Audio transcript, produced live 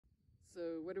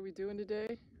what are we doing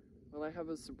today? Well, I have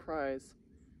a surprise.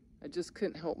 I just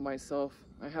couldn't help myself.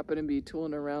 I happened to be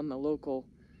tooling around the local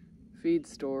feed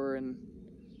store and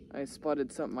I spotted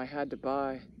something I had to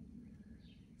buy.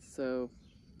 So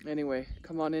anyway,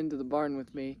 come on into the barn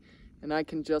with me and I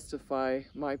can justify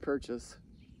my purchase.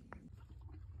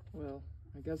 Well,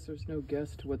 I guess there's no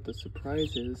guess to what the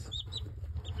surprise is.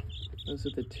 Those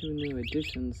are the two new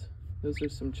additions. Those are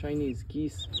some Chinese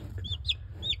geese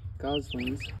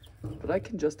goslings. But I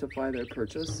can justify their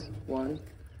purchase. One,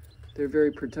 they're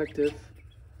very protective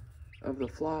of the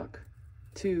flock.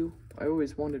 Two, I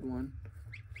always wanted one.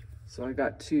 So I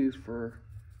got two for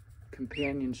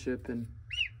companionship, and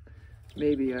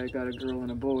maybe I got a girl and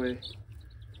a boy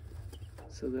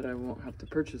so that I won't have to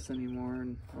purchase anymore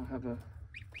and I'll have a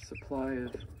supply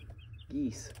of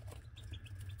geese.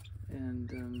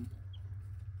 And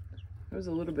I was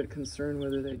a little bit concerned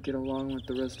whether they'd get along with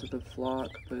the rest of the flock,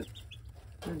 but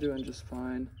they're doing just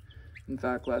fine. In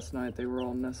fact, last night they were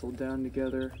all nestled down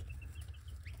together.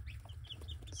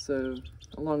 So,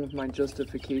 along with my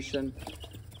justification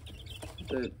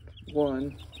that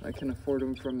one, I can afford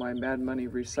them from my Mad Money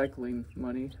recycling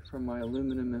money from my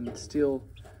aluminum and steel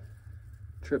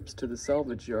trips to the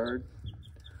salvage yard.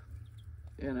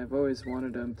 And I've always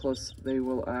wanted them, plus they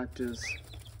will act as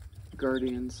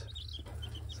guardians.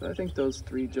 So I think those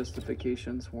three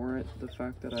justifications warrant the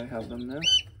fact that I have them now.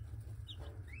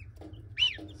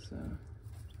 So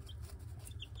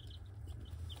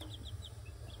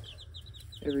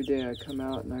every day I come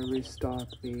out and I restock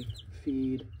the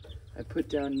feed. I put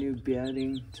down new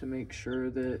bedding to make sure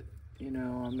that, you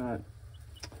know, I'm not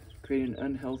creating an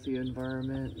unhealthy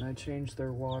environment, and I change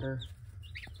their water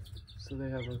so they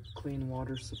have a clean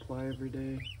water supply every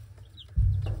day.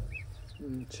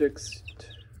 And chicks,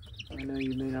 I know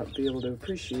you may not be able to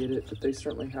appreciate it, but they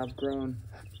certainly have grown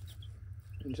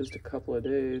in just a couple of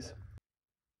days.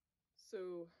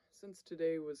 So, since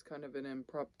today was kind of an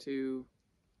impromptu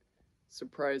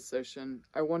surprise session,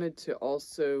 I wanted to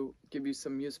also give you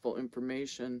some useful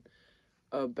information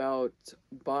about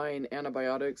buying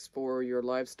antibiotics for your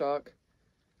livestock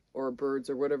or birds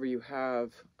or whatever you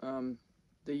have.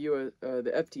 The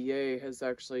FDA has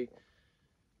actually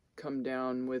come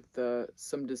down with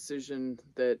some decision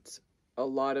that a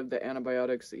lot of the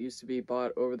antibiotics that used to be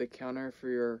bought over the counter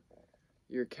for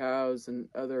your cows and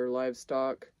other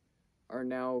livestock are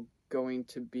now going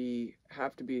to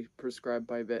have to be prescribed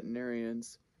by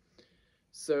veterinarians.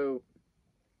 So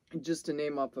just to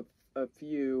name off a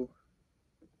few,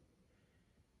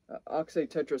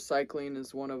 oxytetracycline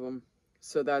is one of them.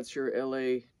 So that's your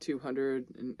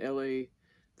LA200 and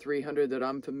LA300 that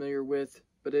I'm familiar with,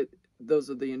 but those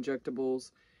are the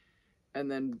injectables.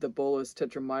 And then the bolus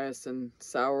tetramycin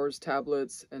sours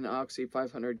tablets and oxy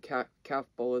 500 calf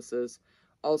boluses.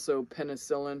 Also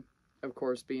penicillin, of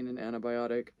course, being an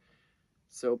antibiotic.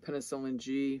 So penicillin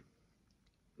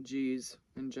G's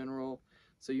in general.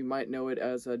 So you might know it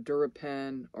as a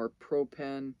Durapen or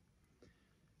Propen.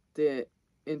 The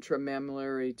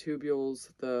intramammillary tubules,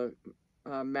 the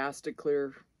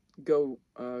Mastaclear Go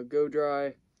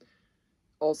Dry.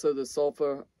 Also the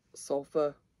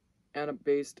sulfa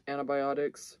based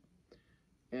antibiotics,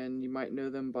 and you might know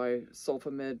them by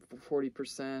sulfamed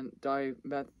 40%,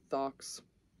 dimethox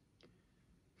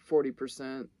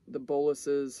 40%, the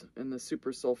boluses and the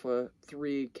super sulfa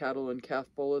 3 cattle and calf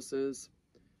boluses,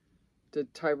 the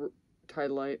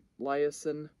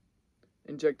tylysin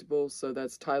injectables, so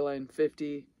that's Tyline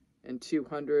 50 and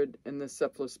 200, and the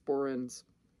cephalosporins,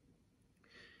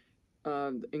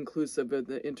 inclusive of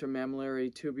the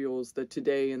intermammillary tubules, the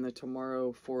today and the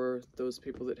tomorrow for those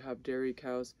people that have dairy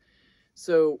cows.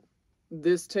 So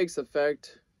this takes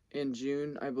effect in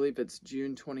June. I believe it's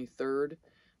June 23rd,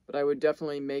 but I would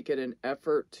definitely make it an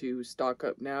effort to stock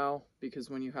up now, because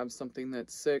when you have something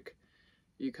that's sick,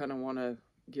 you kind of want to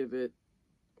give it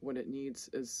what it needs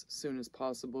as soon as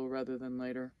possible rather than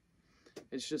later.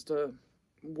 It's just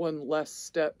one less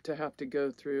step to have to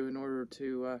go through in order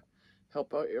to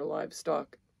help out your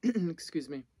livestock. Excuse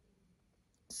me.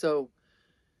 So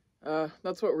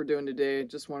that's what we're doing today.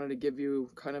 Just wanted to give you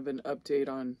kind of an update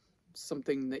on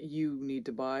something that you need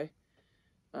to buy.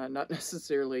 Not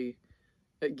necessarily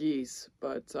geese,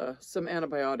 but some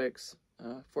antibiotics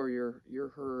for your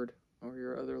herd or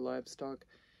your other livestock.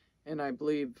 And I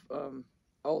believe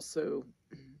also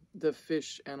the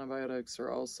fish antibiotics are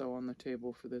also on the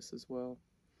table for this as well.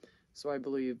 So I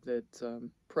believe that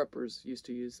preppers used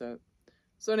to use that.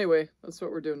 So anyway, that's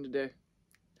what we're doing today.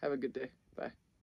 Have a good day. Bye.